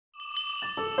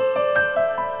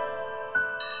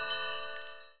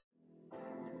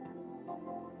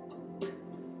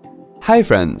Hi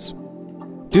friends!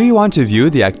 Do you want to view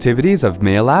the activities of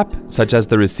Mail app, such as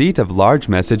the receipt of large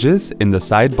messages, in the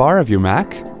sidebar of your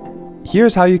Mac?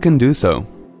 Here's how you can do so.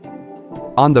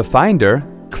 On the Finder,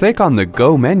 click on the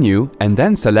Go menu and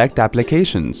then select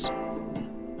Applications.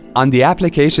 On the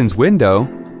Applications window,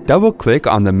 double-click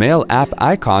on the Mail app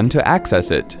icon to access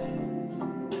it.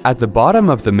 At the bottom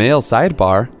of the Mail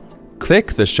sidebar,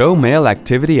 click the Show Mail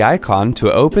Activity icon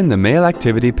to open the Mail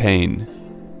Activity pane.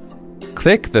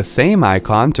 Click the same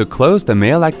icon to close the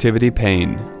Mail Activity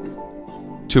pane.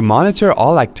 To monitor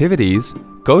all activities,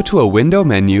 go to a Window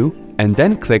menu and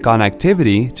then click on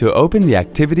Activity to open the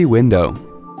Activity window.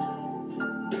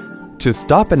 To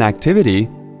stop an activity,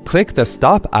 click the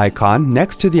Stop icon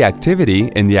next to the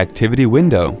activity in the Activity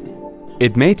window.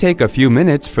 It may take a few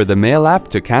minutes for the Mail app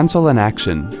to cancel an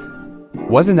action.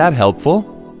 Wasn't that helpful?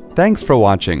 Thanks for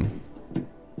watching.